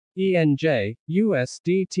ENJ,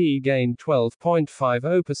 USDT gained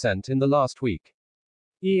 12.50% in the last week.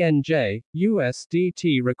 ENJ,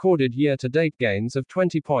 USDT recorded year-to-date gains of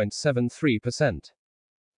 20.73%.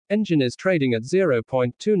 ENJİN is trading at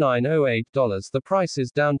 $0.2908. The price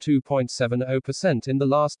is down 2.70% in the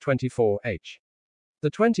last 24H.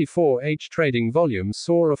 The 24H trading volume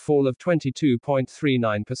saw a fall of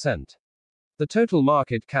 22.39%. The total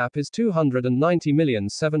market cap is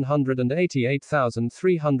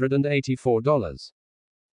 $290,788,384.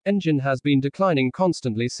 ENJİN has been declining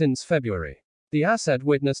constantly since February. The asset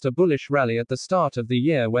witnessed a bullish rally at the start of the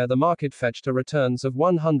year where the market fetched a returns of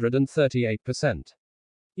 138%.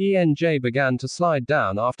 ENJ began to slide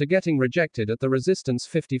down after getting rejected at the resistance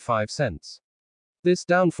 55 cents. This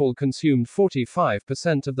downfall consumed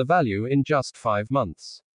 45% of the value in just 5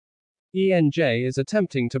 months. ENJ is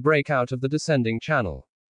attempting to break out of the descending channel.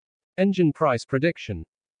 ENJİN price prediction.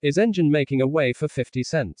 Is ENJİN making a way for 50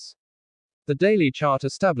 cents? The daily chart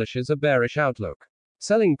establishes a bearish outlook.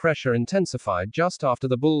 Selling pressure intensified just after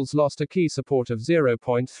the bulls lost a key support of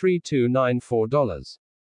 $0.3294.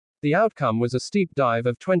 The outcome was a steep dive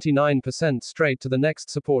of 29% straight to the next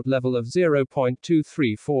support level of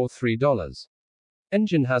 $0.2343.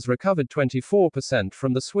 ENJİN has recovered 24%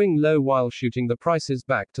 from the swing low while shooting the prices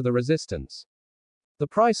back to the resistance. The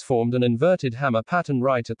price formed an inverted hammer pattern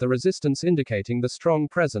right at the resistance, indicating the strong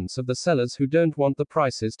presence of the sellers who don't want the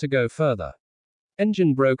prices to go further.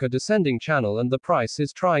 ENJİN broke a descending channel and the price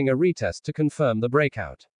is trying a retest to confirm the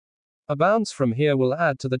breakout. A bounce from here will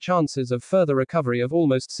add to the chances of further recovery of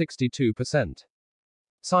almost 62%.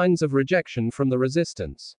 Signs of rejection from the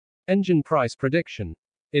resistance. ENJİN price prediction.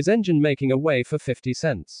 Is ENJİN making a way for 50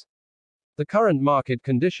 cents? The current market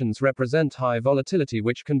conditions represent high volatility,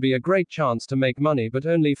 which can be a great chance to make money, but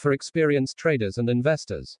only for experienced traders and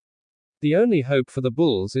investors. The only hope for the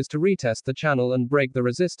bulls is to retest the channel and break the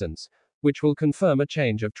resistance, which will confirm a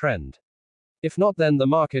change of trend. If not, then the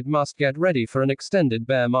market must get ready for an extended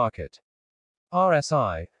bear market.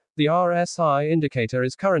 RSI. The RSI indicator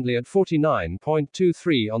is currently at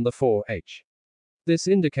 49.23 on the 4H. This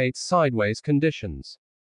indicates sideways conditions.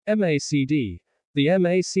 MACD. The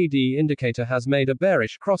MACD indicator has made a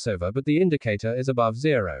bearish crossover, but the indicator is above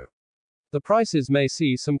zero. The prices may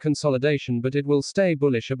see some consolidation, but it will stay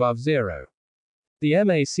bullish above zero. The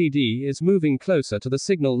MACD is moving closer to the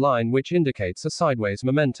signal line, which indicates a sideways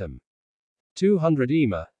momentum. 200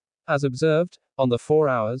 EMA. As observed, on the 4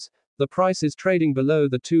 hours, the price is trading below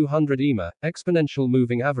the 200 EMA, exponential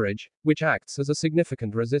moving average, which acts as a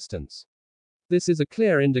significant resistance. This is a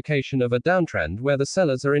clear indication of a downtrend where the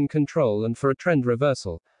sellers are in control, and for a trend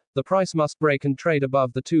reversal, the price must break and trade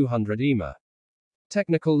above the 200 EMA.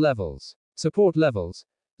 Technical levels. Support levels.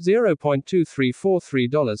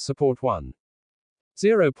 $0.2343 support 1.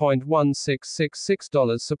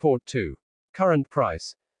 $0.1666 support 2. Current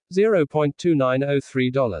price.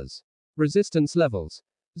 $0.2903. Resistance levels.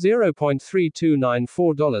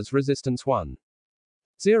 $0.3294 resistance 1.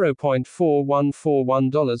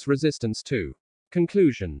 $0.4141 resistance 2.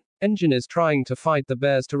 Conclusion. ENJİN is trying to fight the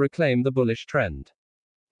bears to reclaim the bullish trend.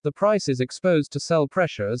 The price is exposed to sell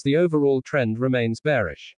pressure as the overall trend remains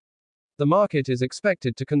bearish. The market is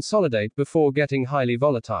expected to consolidate before getting highly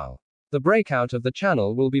volatile. The breakout of the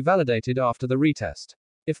channel will be validated after the retest.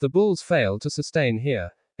 If the bulls fail to sustain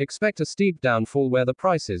here, expect a steep downfall where the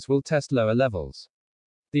prices will test lower levels.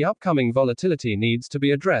 The upcoming volatility needs to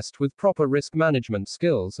be addressed with proper risk management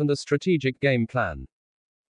skills and a strategic game plan.